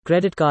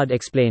Credit card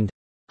explained.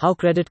 How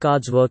credit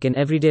cards work in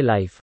everyday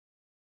life.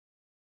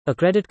 A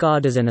credit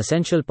card is an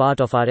essential part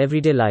of our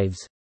everyday lives.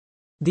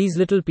 These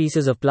little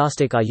pieces of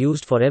plastic are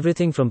used for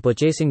everything from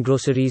purchasing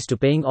groceries to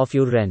paying off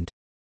your rent.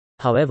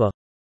 However,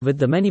 with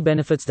the many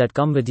benefits that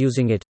come with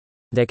using it,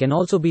 there can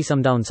also be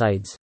some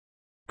downsides.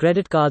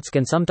 Credit cards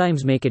can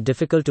sometimes make it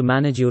difficult to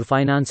manage your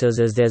finances,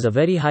 as there's a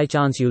very high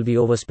chance you'll be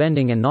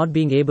overspending and not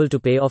being able to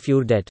pay off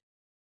your debt.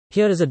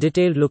 Here is a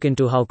detailed look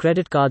into how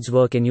credit cards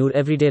work in your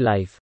everyday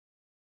life.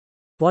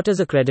 What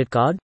is a credit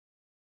card?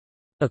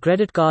 A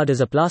credit card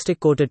is a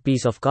plastic-coated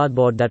piece of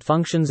cardboard that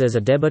functions as a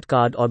debit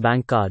card or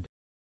bank card.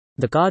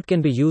 The card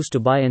can be used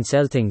to buy and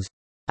sell things,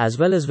 as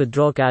well as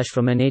withdraw cash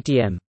from an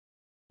ATM.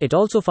 It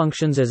also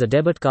functions as a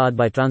debit card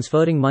by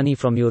transferring money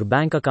from your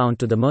bank account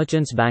to the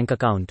merchant's bank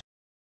account.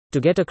 To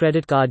get a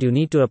credit card, you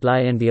need to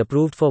apply and be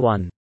approved for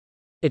one.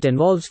 It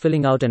involves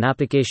filling out an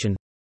application,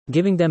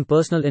 giving them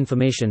personal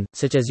information,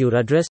 such as your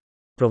address,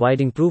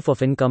 providing proof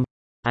of income,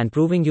 and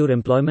proving your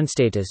employment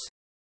status.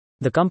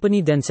 The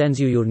company then sends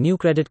you your new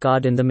credit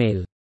card in the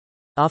mail.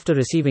 After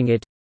receiving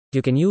it,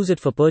 you can use it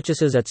for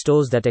purchases at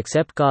stores that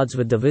accept cards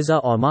with the Visa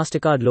or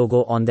MasterCard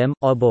logo on them,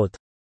 or both.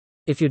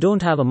 If you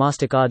don't have a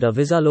MasterCard or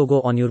Visa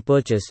logo on your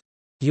purchase,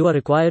 you are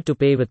required to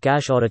pay with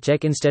cash or a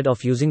check instead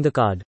of using the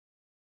card.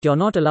 You're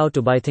not allowed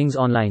to buy things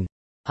online,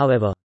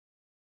 however.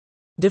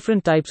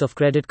 Different types of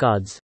credit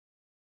cards.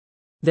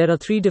 There are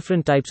 3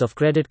 different types of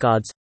credit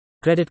cards: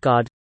 credit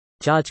card,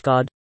 charge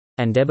card,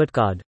 and debit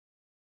card.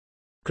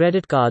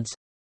 Credit cards.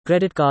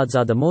 Credit cards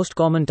are the most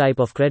common type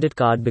of credit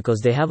card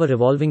because they have a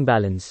revolving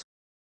balance.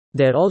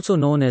 They are also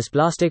known as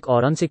plastic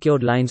or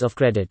unsecured lines of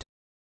credit.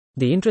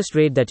 The interest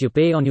rate that you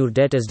pay on your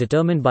debt is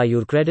determined by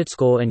your credit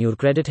score and your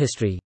credit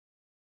history.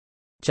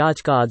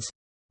 Charge cards.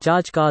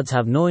 Charge cards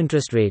have no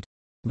interest rate,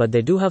 but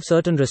they do have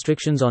certain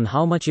restrictions on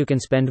how much you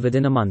can spend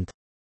within a month.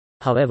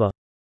 However,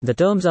 the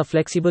terms are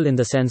flexible in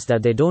the sense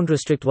that they don't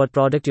restrict what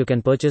product you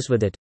can purchase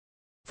with it.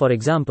 For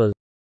example,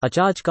 a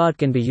charge card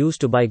can be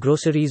used to buy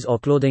groceries or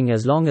clothing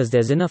as long as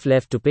there's enough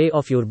left to pay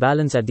off your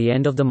balance at the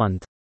end of the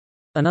month.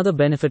 Another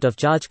benefit of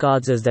charge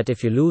cards is that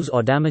if you lose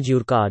or damage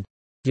your card,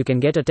 you can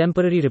get a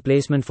temporary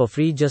replacement for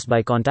free just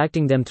by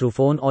contacting them through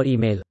phone or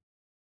email.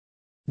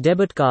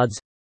 Debit cards.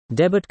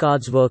 Debit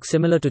cards work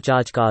similar to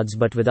charge cards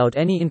but without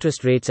any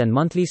interest rates and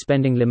monthly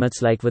spending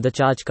limits like with a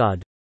charge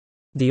card.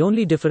 The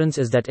only difference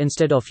is that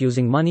instead of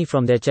using money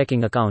from their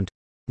checking account,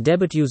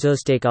 debit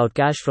users take out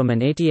cash from an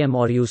ATM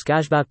or use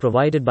cashback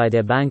provided by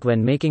their bank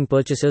when making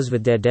purchases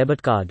with their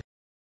debit card.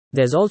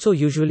 There's also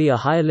usually a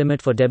higher limit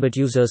for debit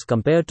users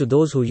compared to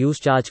those who use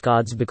charge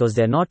cards because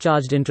they're not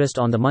charged interest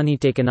on the money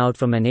taken out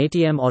from an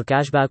ATM or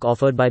cashback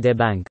offered by their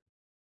bank.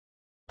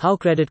 How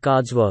credit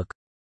cards work.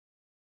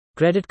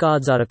 Credit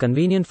cards are a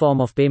convenient form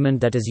of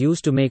payment that is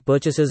used to make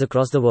purchases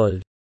across the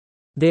world.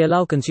 They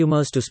allow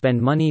consumers to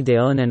spend money they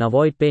earn and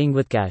avoid paying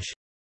with cash.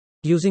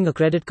 Using a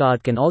credit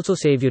card can also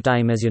save you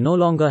time as you no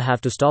longer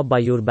have to stop by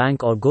your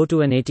bank or go to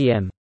an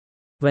ATM.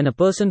 When a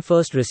person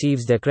first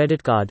receives their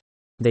credit card,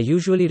 they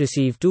usually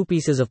receive 2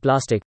 pieces of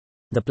plastic,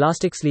 the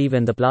plastic sleeve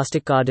and the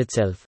plastic card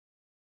itself.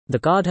 The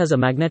card has a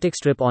magnetic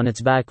strip on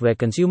its back where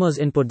consumers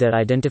input their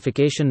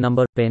identification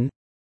number, PIN.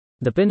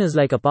 The PIN is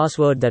like a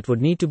password that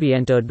would need to be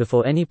entered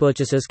before any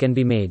purchases can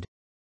be made.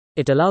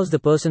 It allows the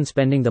person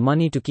spending the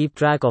money to keep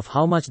track of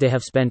how much they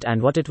have spent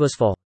and what it was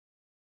for.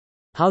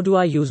 How do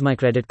I use my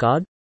credit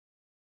card?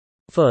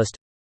 First,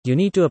 you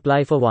need to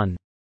apply for one.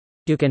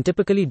 You can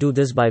typically do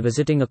this by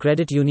visiting a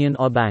credit union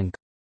or bank.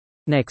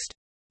 Next,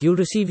 you'll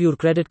receive your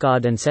credit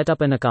card and set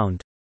up an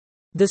account.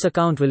 This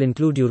account will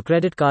include your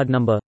credit card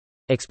number,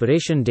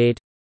 expiration date,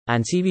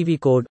 and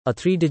CVV code, a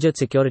 3-digit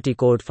security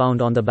code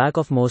found on the back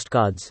of most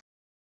cards.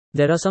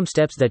 There are some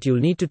steps that you'll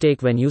need to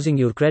take when using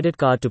your credit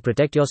card to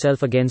protect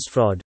yourself against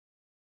fraud.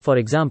 For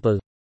example,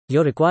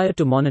 you're required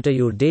to monitor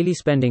your daily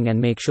spending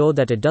and make sure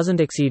that it doesn't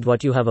exceed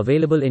what you have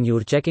available in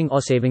your checking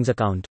or savings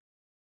account.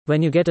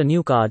 When you get a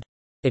new card,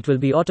 it will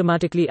be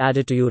automatically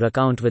added to your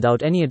account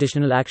without any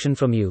additional action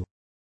from you.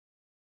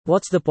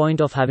 What's the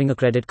point of having a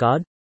credit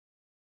card?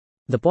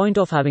 The point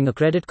of having a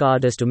credit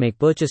card is to make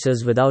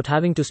purchases without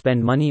having to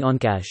spend money on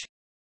cash.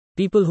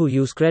 People who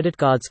use credit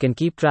cards can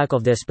keep track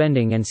of their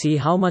spending and see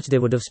how much they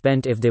would have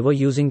spent if they were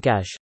using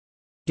cash.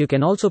 You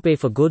can also pay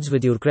for goods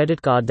with your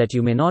credit card that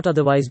you may not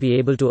otherwise be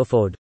able to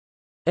afford.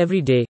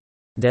 Every day,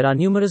 there are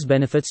numerous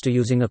benefits to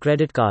using a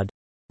credit card,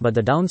 but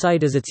the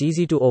downside is it's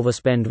easy to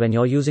overspend when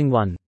you're using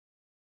one.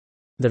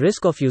 The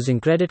risk of using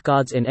credit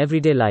cards in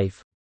everyday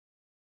life.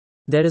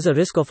 There is a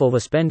risk of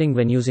overspending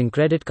when using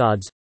credit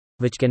cards,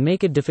 which can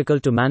make it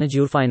difficult to manage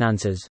your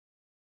finances.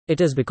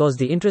 It is because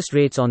the interest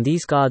rates on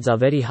these cards are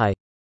very high,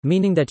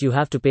 meaning that you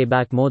have to pay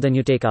back more than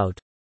you take out.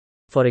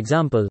 For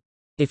example,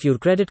 if your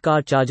credit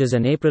card charges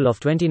an April of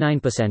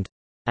 29%,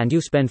 and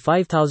you spend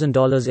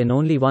 $5,000 in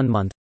only 1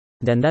 month,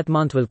 then that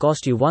month will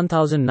cost you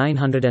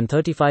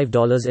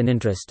 $1,935 in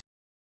interest.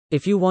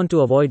 If you want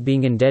to avoid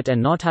being in debt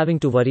and not having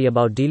to worry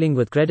about dealing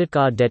with credit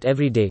card debt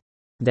every day,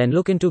 then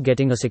look into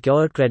getting a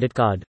secured credit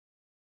card.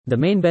 The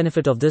main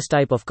benefit of this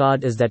type of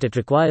card is that it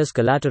requires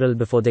collateral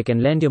before they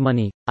can lend you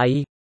money,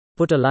 i.e.,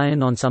 put a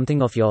lion on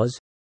something of yours.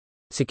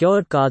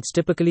 Secured cards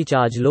typically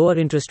charge lower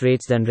interest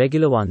rates than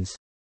regular ones.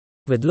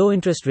 With low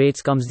interest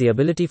rates comes the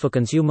ability for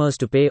consumers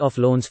to pay off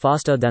loans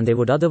faster than they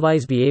would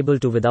otherwise be able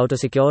to without a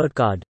secured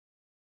card.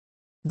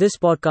 This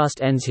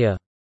podcast ends here.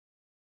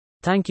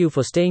 Thank you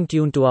for staying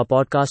tuned to our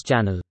podcast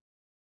channel.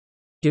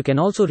 You can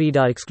also read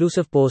our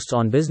exclusive posts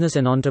on business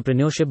and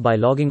entrepreneurship by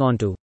logging on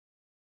to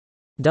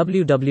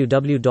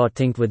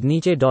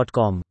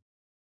www.thinkwithniche.com.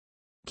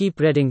 Keep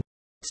reading.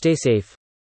 Stay safe.